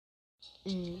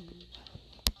Oh,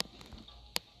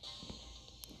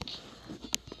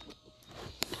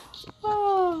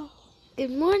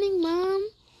 Good morning, Mom.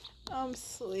 I'm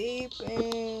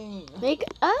sleeping. Wake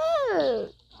up.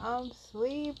 I'm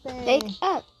sleeping. Wake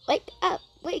up. Wake up.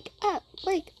 Wake up.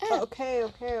 Wake up. Okay,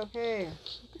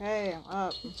 I'm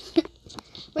up.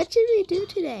 What should we do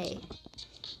today?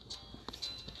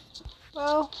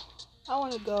 Well, I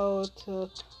want to go to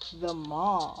the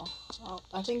mall.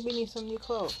 I think we need some new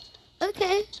clothes.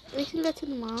 Okay, we can go to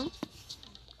the mall.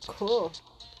 Cool.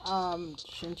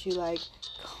 Shouldn't you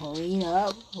clean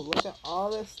up? Look at all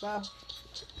this stuff.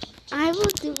 I will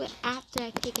do it after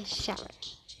I take a shower.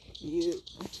 You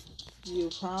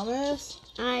promise?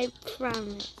 I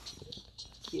promise.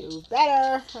 You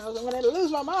better, or else I'm gonna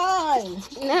lose my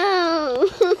mind. No.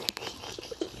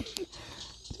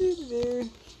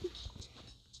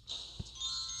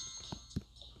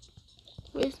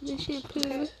 Where's my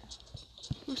shampoo?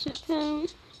 My shampoo.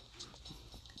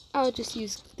 I'll just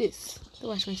use this to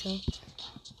wash myself.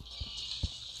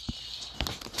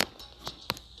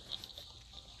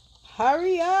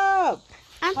 Hurry up!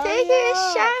 I'm Hurry taking a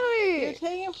up. shower. You're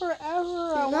taking forever.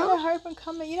 I No. want to hurry up and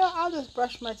come in. I'll just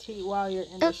brush my teeth while you're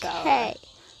in the shower. Okay.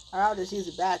 Or I'll just use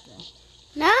the bathroom.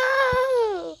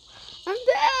 No. I'm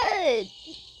dead.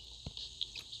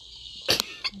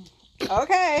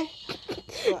 Okay.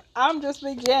 Well, I'm just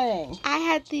beginning. I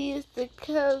had to use the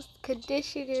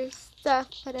conditioner stuff,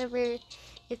 whatever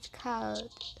it's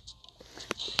called.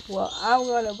 Well, I'm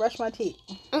going to brush my teeth.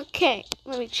 Okay,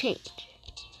 let me change.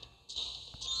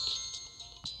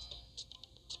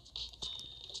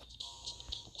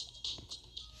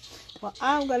 Well,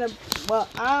 I'm gonna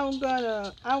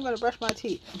brush my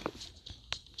teeth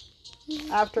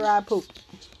after I poop.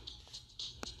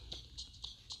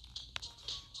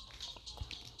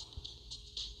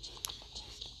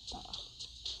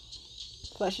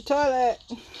 Flush your toilet.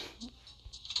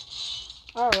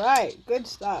 All right, good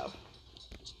stuff.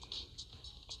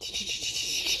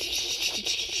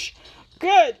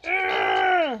 Good.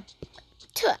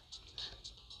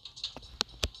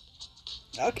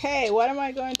 Okay, what am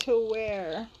I going to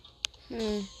wear?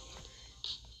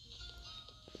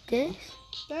 This?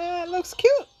 That looks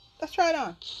cute. Let's try it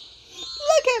on.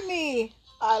 Look at me.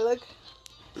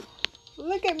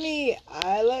 Look at me.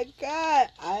 I look good.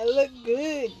 I look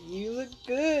good. You look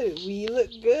good. We look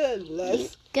good.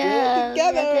 Let's do it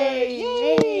together.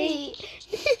 Yay!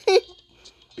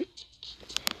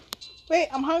 Wait,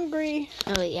 I'm hungry.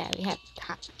 Oh yeah, we have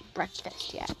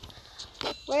breakfast yet.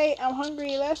 Wait, I'm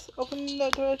hungry. Let's open the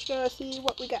door to see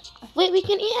what we got. Wait, we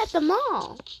can eat at the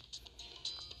mall.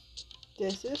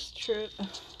 This is true.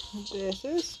 This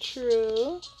is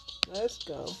true. Let's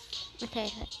go. Okay,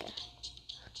 let's go.